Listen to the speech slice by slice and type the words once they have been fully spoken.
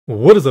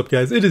What is up,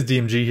 guys? It is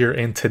DMG here,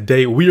 and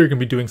today we are going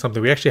to be doing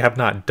something we actually have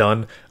not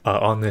done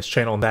on this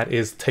channel, and that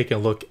is taking a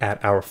look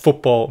at our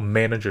Football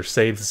Manager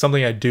saves. It's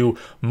something I do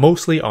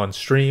mostly on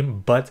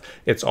stream, but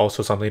it's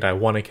also something that I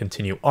want to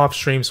continue off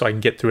stream so I can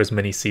get through as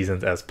many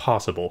seasons as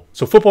possible.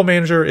 So Football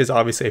Manager is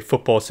obviously a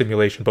football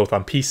simulation both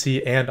on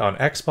PC and on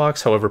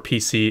Xbox. However,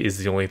 PC is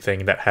the only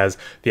thing that has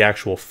the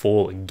actual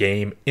full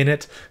game in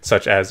it,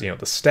 such as,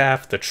 the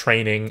staff, the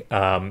training,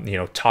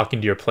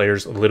 talking to your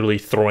players, literally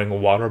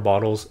throwing water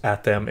bottles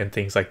at them and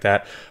things like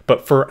that.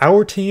 But for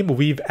our team,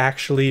 we've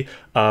actually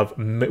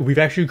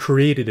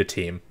created a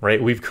team,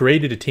 right? We've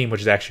created a team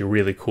which is actually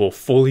really cool.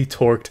 Fully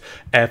Torqued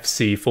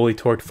FC, Fully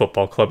Torqued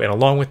Football Club, and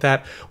along with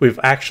that, we've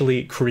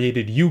actually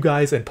created you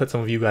guys and put some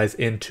of you guys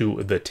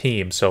into the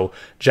team. So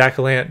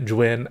Jackalant,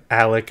 Dwin,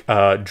 Alec,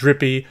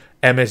 Drippy,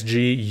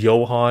 MSG,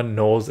 Johan,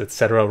 Knowles,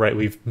 etc. Right?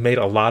 We've made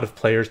a lot of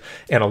players,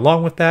 and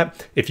along with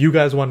that, if you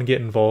guys want to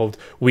get involved,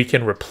 we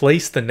can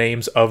replace the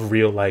names of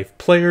real life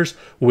players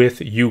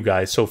with you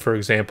guys. So for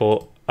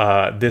example,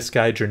 this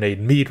guy Jernaid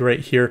Mead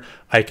right here,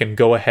 I can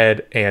go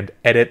ahead and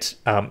edit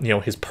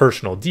his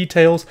personal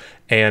details,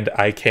 and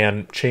I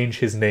can change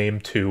his name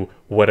to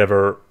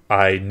whatever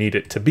I need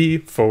it to be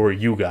for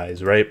you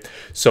guys, right?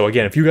 So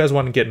again, if you guys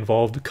want to get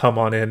involved, come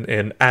on in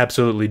and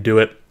absolutely do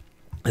it.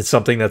 It's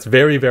something that's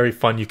very, very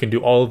fun. You can do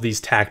all of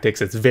these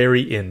tactics. It's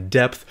very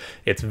in-depth.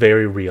 It's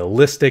very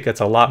realistic. It's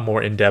a lot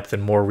more in-depth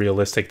and more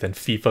realistic than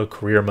FIFA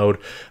career mode,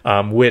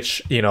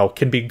 which,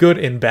 can be good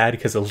and bad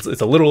because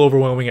it's a little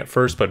overwhelming at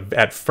first, but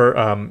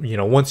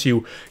once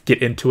you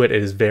get into it,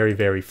 it is very,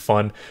 very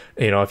fun.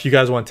 If you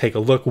guys want to take a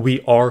look,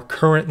 we are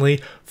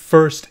currently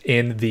first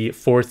in the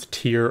 4th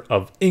tier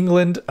of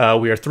England.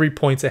 We are 3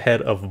 points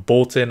ahead of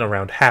Bolton,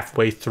 around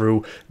halfway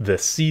through the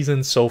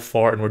season so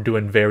far, and we're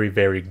doing very,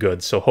 very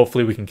good. So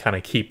hopefully we can kind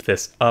of keep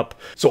this up.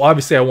 So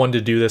obviously I wanted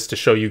to do this to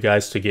show you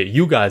guys, to get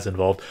you guys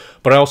involved,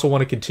 but I also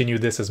want to continue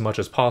this as much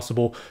as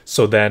possible.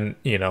 So then,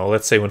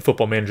 let's say when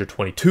Football Manager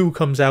 22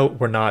 comes out,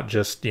 we're not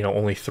just,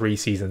 only 3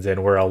 seasons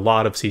in, we're a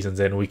lot of seasons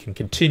in. We can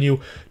continue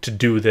to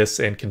do this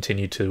and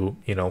continue to,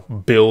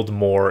 build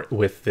more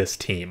with this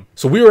team.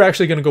 So we were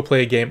actually going to go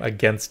play a game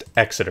against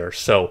Exeter.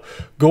 So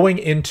going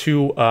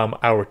into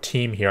our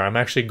team here, I'm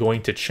actually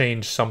going to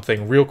change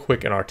something real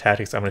quick in our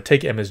tactics. I'm going to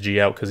take MSG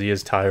out because he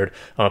is tired.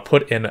 I'm going to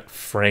put in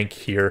Frank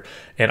here,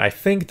 and I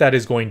think that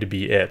is going to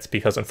be it,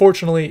 because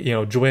unfortunately,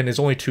 Dwin is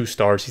only 2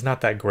 stars. He's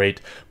not that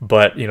great,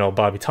 but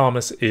Bobby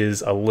Thomas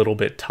is a little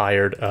bit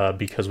tired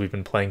because we've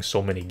been playing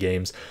so many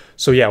games.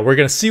 So yeah, we're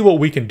going to see what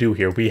we can do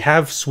here. We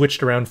have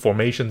switched around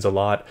formations a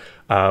lot.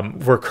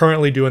 We're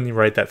currently doing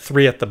that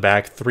 3 at the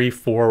back,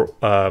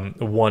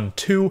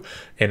 3-4-1-2,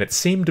 and it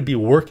seemed to be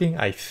working,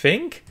 I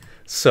think.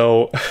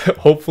 So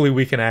hopefully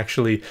we can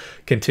actually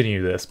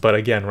continue this. But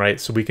again, right,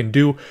 so we can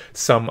do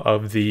some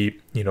of the,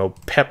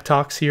 pep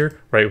talks here,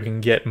 right? We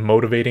can get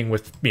motivating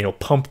with,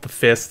 pump the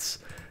fists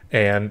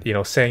and,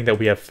 saying that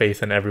we have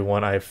faith in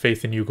everyone. I have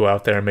faith in you. Go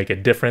out there and make a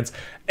difference.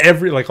 A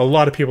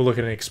lot of people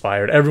looking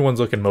expired. Everyone's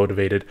looking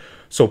motivated.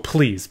 So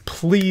please,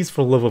 please,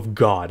 for the love of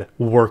God,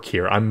 work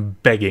here. I'm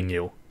begging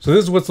you. So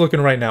this is what's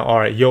looking right now. All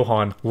right,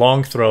 Johan,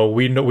 long throw.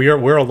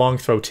 We're a long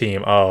throw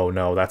team. Oh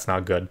no, that's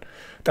not good.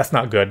 That's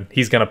not good.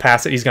 He's gonna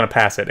pass it. He's gonna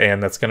pass it,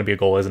 and that's gonna be a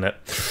goal, isn't it?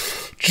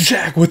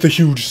 Jack with the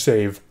huge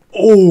save.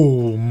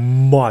 Oh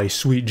my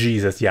sweet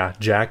Jesus. Yeah,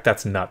 Jack,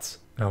 that's nuts.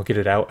 I'll get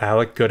it out.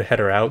 Alec, good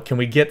header out. Can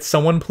we get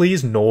someone,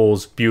 please?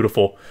 Knowles,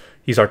 beautiful.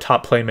 He's our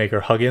top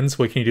playmaker. Huggins,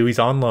 what can you do? He's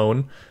on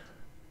loan.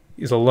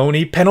 He's a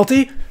loanee.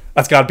 Penalty?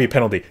 That's got to be a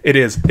penalty. It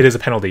is. It is a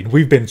penalty.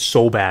 We've been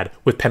so bad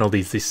with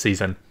penalties this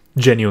season.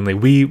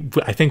 Genuinely.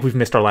 I think we've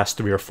missed our last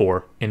 3 or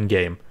 4 in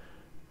game.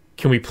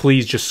 Can we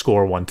please just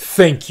score one?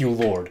 Thank you,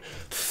 Lord.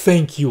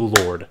 Thank you,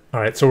 Lord. All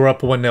right, so we're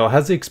up 1-0.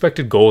 Has the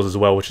expected goals as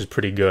well, which is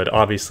pretty good.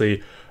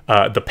 Obviously,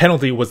 the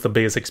penalty was the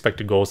biggest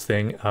expected goals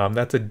thing.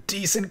 That's a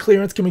decent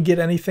clearance. Can we get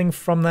anything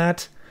from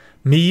that?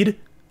 Mead?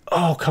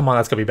 Oh, come on.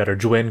 That's going to be better.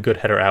 Dwin, good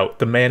header out.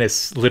 The man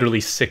is literally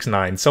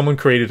 6'9". Someone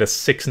created a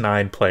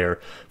 6'9" player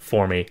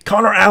for me.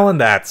 Connor Allen,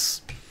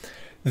 that's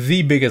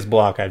the biggest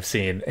block I've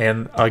seen.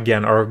 And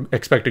again, our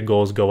expected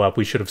goals go up.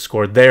 We should have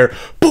scored there,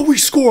 but we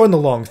score on the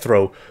long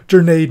throw.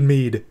 Jernaid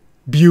Mead,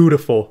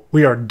 beautiful.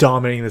 We are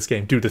dominating this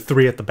game. Dude, the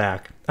 3 at the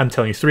back. I'm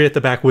telling you, 3 at the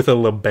back with a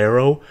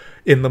libero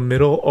in the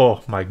middle.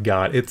 Oh my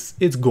God, it's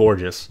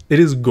gorgeous. It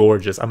is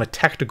gorgeous. I'm a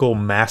tactical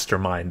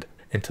mastermind.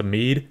 Into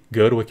Mead,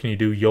 good. What can you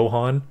do,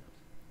 Johan?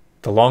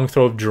 The long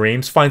throw of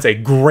dreams finds a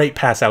great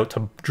pass out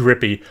to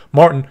Drippy.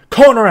 Martin,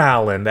 Connor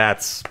Allen.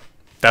 That's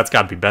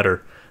got to be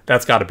better.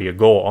 That's got to be a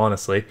goal,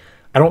 honestly.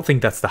 I don't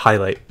think that's the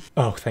highlight.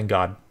 Oh, thank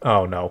God.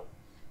 Oh, no.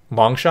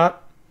 Long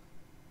shot?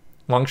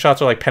 Long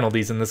shots are like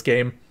penalties in this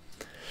game.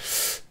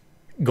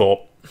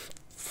 Goal.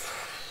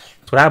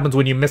 That's what happens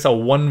when you miss a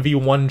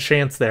 1v1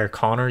 chance there,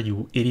 Connor,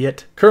 you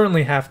idiot.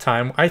 Currently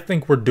halftime. I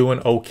think we're doing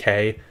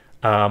okay.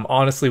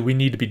 Honestly, we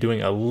need to be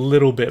doing a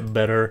little bit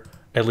better,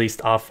 at least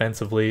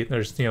offensively.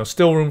 There's,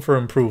 still room for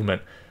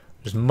improvement.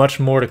 There's much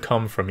more to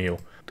come from you.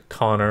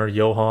 Connor,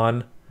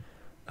 Johan,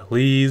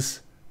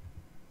 Elise.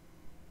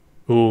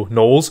 Ooh,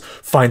 Knowles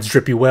finds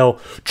Drippy well.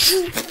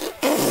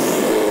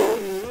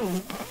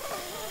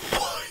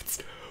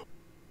 What?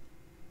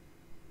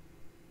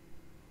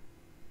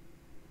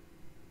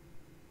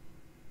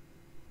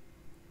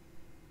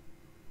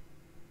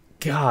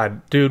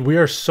 God, dude, we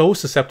are so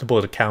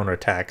susceptible to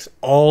counterattacks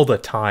all the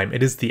time.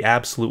 It is the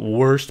absolute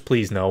worst.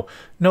 Please, no.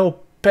 No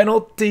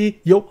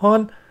penalty,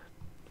 Johan.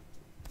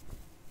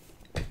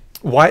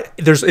 Why?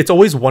 It's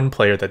always one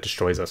player that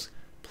destroys us.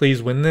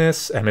 Please win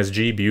this.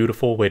 MSG,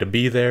 beautiful. Way to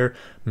be there.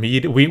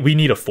 Mead, we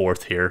need a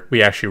fourth here.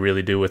 We actually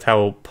really do. With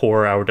how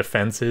poor our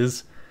defense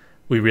is,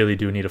 we really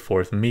do need a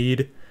fourth.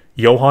 Mead.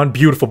 Johan,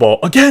 beautiful ball.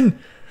 Again!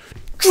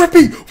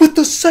 Drippy with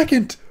the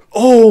second!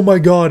 Oh my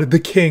god, the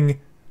king.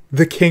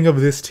 The king of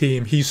this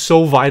team. He's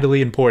so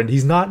vitally important.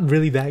 He's not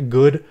really that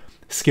good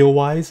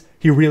skill-wise.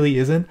 He really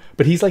isn't.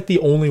 But he's like the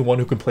only one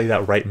who can play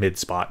that right mid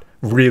spot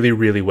really,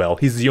 really well.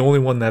 He's the only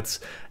one that's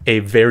a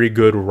very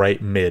good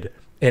right mid.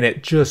 And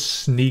it just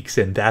sneaks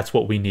in. That's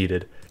what we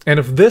needed. And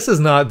if this is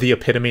not the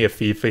epitome of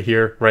FIFA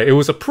here, right, it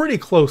was a pretty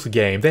close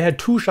game. They had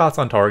 2 shots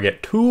on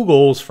target, 2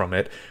 goals from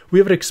it. We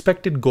have an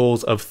expected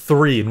goals of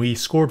 3, and we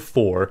scored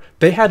 4.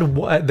 They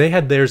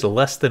had theirs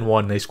less than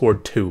 1, they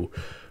scored 2,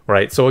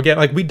 right? So again,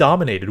 like, we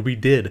dominated, we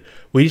did.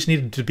 We just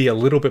needed to be a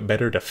little bit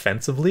better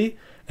defensively,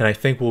 and I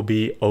think we'll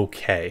be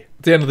okay.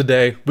 At the end of the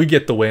day, we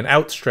get the win,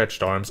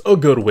 outstretched arms, a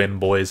good win,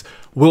 boys.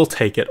 We'll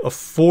take it, a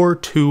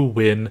 4-2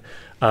 win.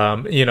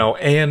 You know,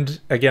 and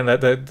again,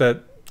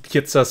 that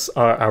gets us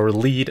our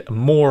lead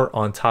more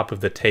on top of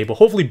the table.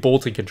 Hopefully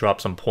Bolton can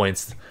drop some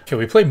points. Okay,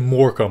 we play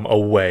Morecambe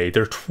away.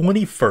 They're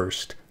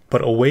 21st,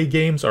 but away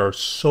games are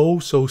so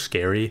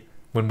scary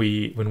when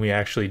we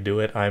actually do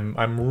it.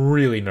 I'm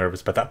really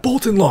nervous about that.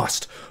 Bolton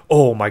lost.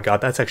 Oh my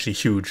god, that's actually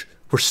huge.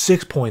 We're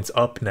 6 points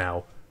up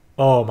now.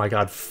 Oh my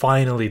god,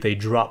 finally they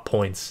drop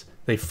points.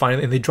 They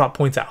drop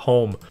points at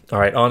home. All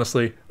right,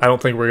 honestly, I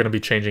don't think we're going to be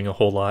changing a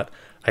whole lot.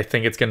 I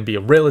think it's going to be a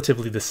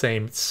relatively the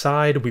same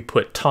side. We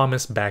put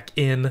Thomas back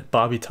in,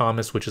 Bobby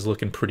Thomas, which is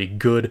looking pretty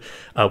good.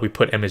 We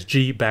put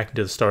MSG back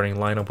into the starting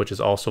lineup, which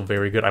is also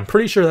very good. I'm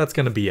pretty sure that's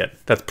going to be it.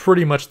 That's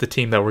pretty much the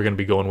team that we're going to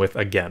be going with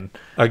again.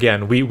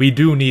 Again, we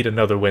do need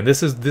another win.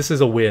 This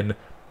is a win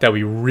that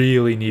we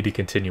really need to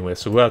continue with.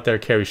 So go out there,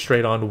 carry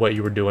straight on to what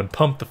you were doing.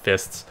 Pump the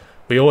fists.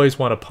 We always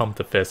want to pump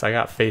the fists. I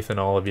got faith in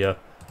all of you.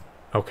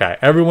 Okay,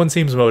 everyone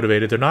seems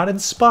motivated. They're not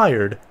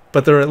inspired,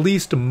 but they're at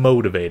least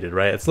motivated,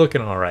 right? It's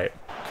looking all right.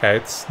 Okay,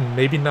 it's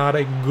maybe not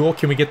a goal.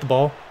 Can we get the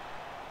ball?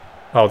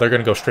 Oh, they're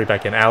going to go straight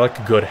back in. Alec,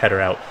 good header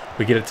out.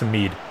 We get it to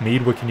Mead.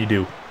 Mead, what can you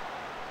do?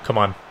 Come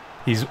on.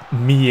 He's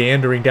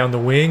meandering down the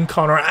wing.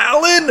 Connor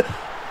Allen!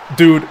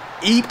 Dude,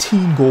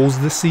 18 goals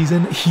this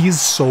season.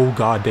 He's so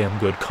goddamn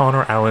good.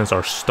 Connor Allen's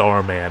our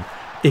star, man.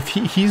 If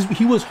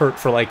he was hurt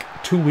for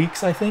like 2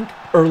 weeks, I think,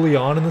 early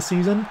on in the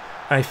season.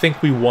 I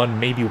think we won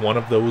maybe one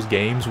of those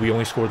games. We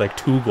only scored like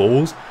 2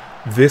 goals.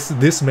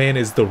 This man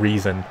is the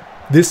reason.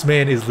 This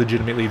man is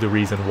legitimately the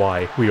reason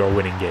why we are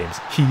winning games.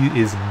 He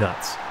is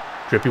nuts.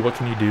 Drippy, what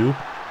can you do?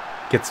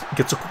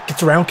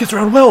 Gets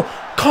around well.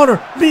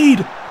 Connor,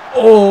 Mead.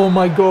 Oh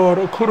my god,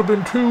 it could have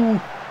been 2.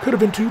 Could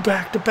have been 2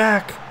 back to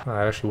back. Oh,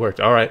 that actually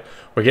worked. All right,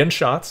 we're getting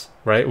shots,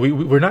 right?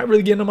 We're not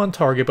really getting them on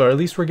target, but at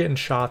least we're getting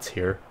shots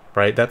here,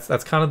 right? That's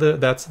kind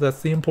of that's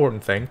the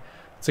important thing.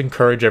 Let's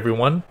encourage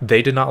everyone.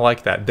 They did not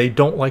like that. They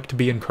don't like to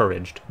be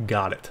encouraged.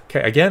 Got it.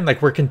 Okay, again,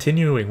 like, we're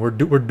continuing. We're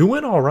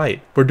doing all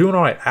right. We're doing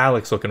all right.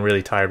 Alex looking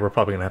really tired. We're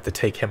probably going to have to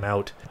take him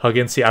out.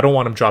 Huggins, see, I don't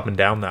want him dropping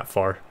down that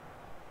far.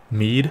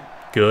 Mead,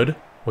 good.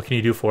 What can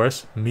you do for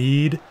us?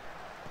 Mead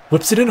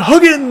whips it in.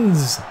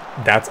 Huggins!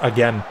 That's,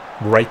 again,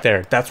 right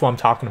there. That's what I'm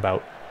talking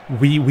about.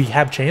 We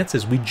have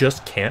chances. We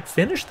just can't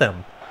finish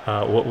them.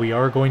 What we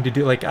are going to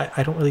do, like,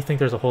 I don't really think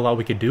there's a whole lot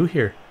we could do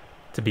here,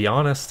 to be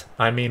honest.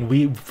 I mean,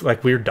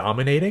 we're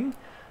dominating,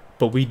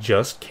 but we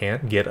just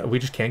can't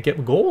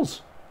get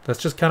goals.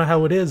 That's just kind of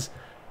how it is.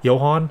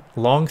 Johan,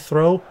 long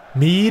throw,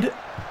 Mead,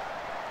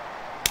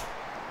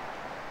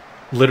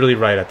 literally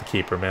right at the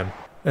keeper, man.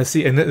 And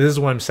see, and this is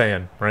what I'm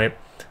saying, right?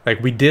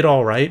 Like, we did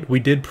all right, we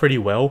did pretty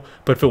well,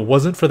 but if it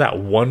wasn't for that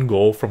one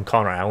goal from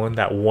Connor Allen,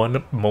 that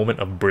one moment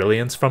of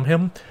brilliance from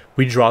him,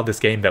 we draw this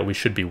game that we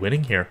should be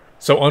winning here.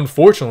 So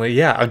unfortunately,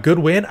 yeah, a good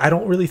win, I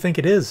don't really think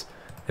it is.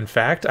 In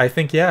fact, I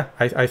think, yeah,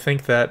 I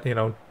think that, you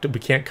know, we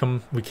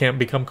can't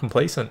become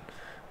complacent.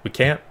 We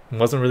can't. It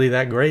wasn't really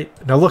that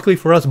great. Now, luckily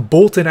for us,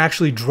 Bolton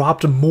actually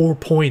dropped more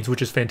points,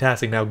 which is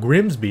fantastic. Now,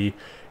 Grimsby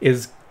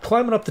is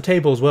climbing up the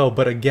table as well,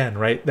 but again,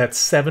 right, that's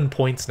 7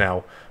 points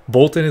now.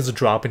 Bolton is a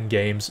drop in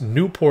games.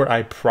 Newport,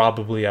 I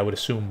would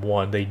assume,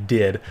 won. They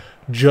did.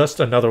 Just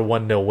another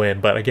 1-0 win.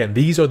 But again,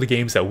 these are the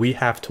games that we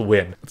have to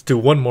win. Let's do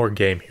one more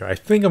game here. I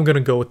think I'm going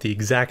to go with the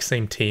exact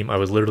same team I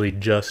was literally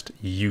just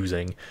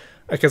using.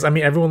 Because, I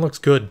mean, everyone looks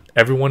good.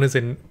 Everyone is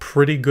in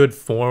pretty good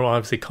form.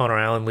 Obviously, Connor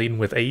Allen leading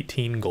with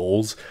 18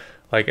 goals.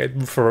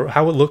 Like, for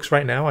how it looks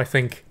right now, I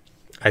think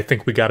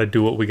we got to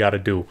do what we got to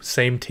do.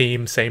 Same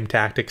team, same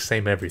tactics,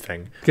 same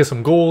everything. Get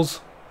some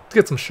goals. Let's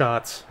get some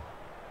shots.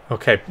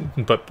 Okay,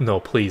 but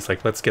no, please,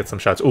 like, let's get some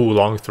shots. Ooh,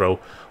 long throw.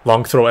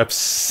 Long throw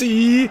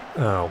FC.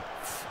 Oh,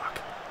 fuck.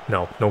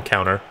 No, no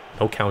counter.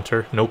 No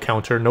counter. No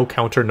counter. No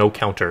counter. No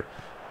counter.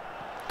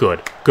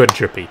 Good. Good,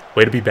 Drippy.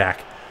 Way to be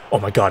back. Oh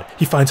my god.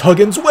 He finds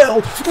Huggins. Well,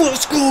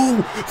 let's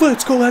go.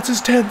 Let's go. That's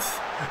his 10th.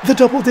 The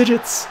double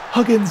digits.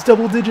 Huggins,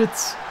 double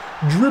digits.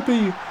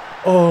 Drippy.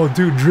 Oh,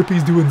 dude,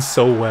 Drippy's doing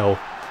so well.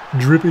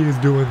 Drippy is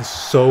doing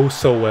so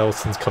well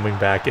since coming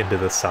back into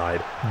the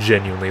side.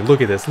 Genuinely.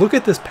 Look at this. Look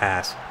at this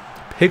pass.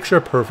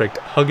 Picture perfect.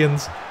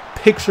 Huggins,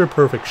 picture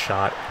perfect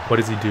shot. What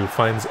does he do?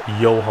 Finds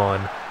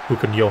Johan. Who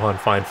can Johan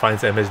find?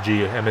 Finds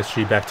MSG.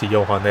 MSG back to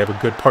Johan. They have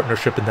a good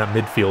partnership in that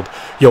midfield.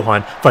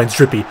 Johan finds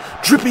Drippy.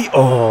 Drippy!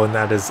 Oh, and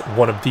that is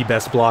one of the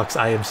best blocks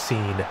I have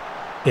seen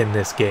in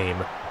this game.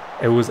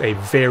 It was a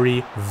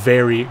very,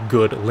 very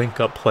good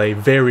link-up play.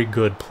 Very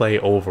good play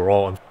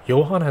overall. And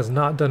Johan has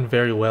not done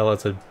very well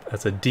as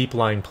a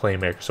deep-line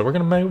playmaker. So we're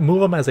going to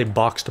move him as a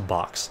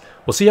box-to-box.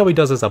 We'll see how he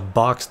does as a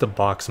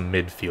box-to-box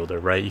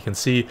midfielder, right? You can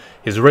see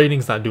his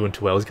rating's not doing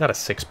too well. He's got a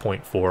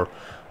 6.4.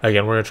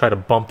 Again, we're going to try to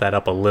bump that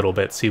up a little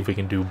bit, see if we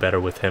can do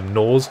better with him.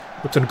 Knowles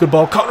whips in a good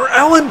ball. Connor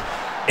Allen!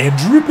 And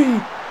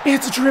Drippy!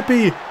 It's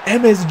Drippy!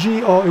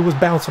 MSG! Oh, it was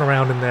bouncing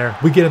around in there.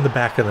 We get in the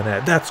back of the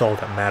net. That's all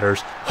that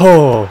matters.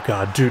 Oh,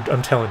 God, dude,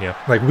 I'm telling you.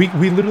 Like, we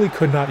literally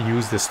could not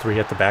use this 3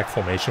 at the back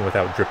formation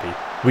without Drippy.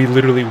 We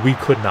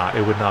could not.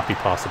 It would not be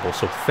possible.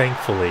 So,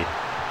 thankfully,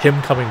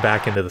 him coming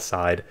back into the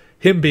side,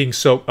 him being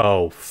so...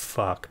 Oh,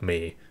 fuck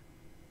me.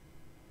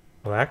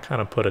 Well, that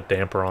kind of put a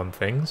damper on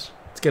things.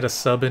 Let's get a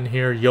sub in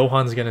here.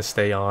 Johan's going to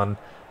stay on.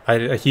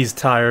 He's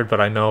tired,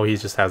 but I know he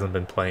just hasn't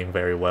been playing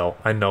very well.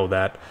 I know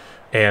that.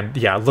 And,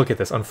 yeah, look at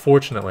this.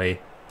 Unfortunately,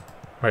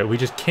 right, we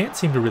just can't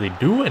seem to really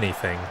do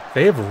anything.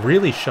 They have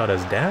really shut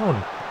us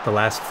down the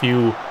last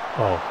few...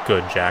 Oh,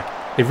 good,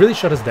 Jack. They've really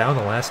shut us down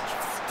the last,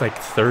 like,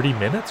 30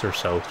 minutes or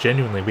so.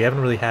 Genuinely, we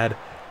haven't really had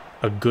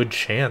a good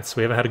chance.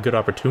 We haven't had a good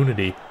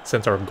opportunity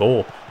since our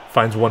goal.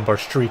 Finds one bar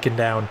streaking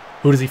down.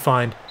 Who does he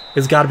find?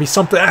 It's got to be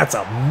something. That's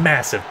a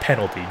massive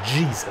penalty.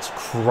 Jesus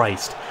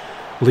Christ.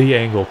 Lee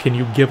Angle, can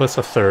you give us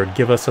a third?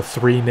 Give us a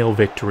 3-0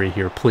 victory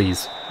here,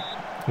 please.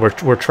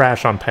 We're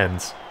trash on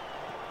pens.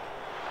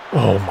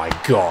 Oh my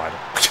god.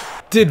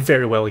 Did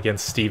very well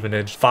against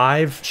Stevenage.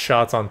 5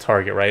 shots on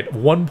target, right?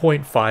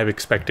 1.5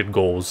 expected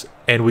goals,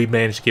 and we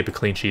managed to keep a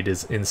clean sheet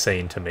is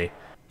insane to me.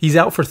 He's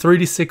out for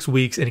 36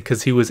 weeks and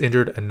because he was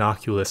injured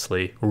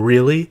innocuously.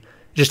 Really? It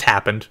just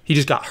happened. He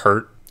just got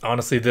hurt.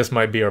 Honestly, this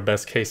might be our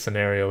best case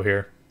scenario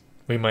here.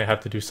 We might have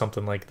to do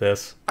something like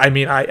this. I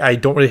mean, I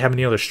don't really have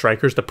any other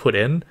strikers to put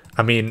in.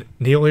 I mean,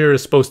 Neelier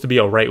is supposed to be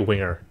a right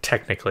winger,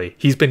 technically.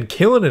 He's been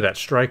killing it at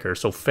striker,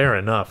 so fair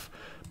enough.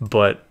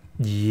 But,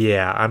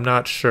 yeah, I'm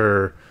not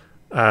sure.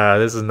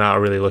 This is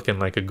not really looking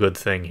like a good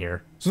thing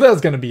here. So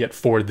that's going to be it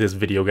for this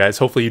video, guys.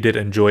 Hopefully you did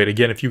enjoy it.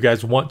 Again, if you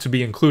guys want to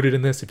be included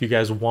in this, if you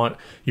guys want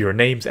your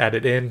names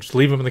added in, just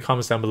leave them in the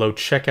comments down below.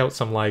 Check out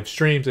some live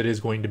streams. It is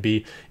going to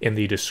be in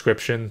the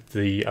description.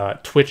 The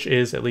Twitch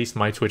is, at least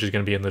my Twitch is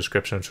going to be in the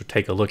description, so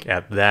take a look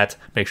at that.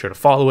 Make sure to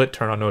follow it,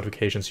 turn on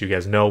notifications so you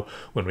guys know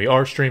when we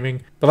are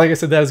streaming. But like I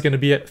said, that is going to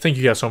be it. Thank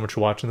you guys so much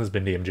for watching. This has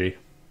been DMG.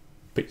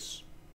 Peace.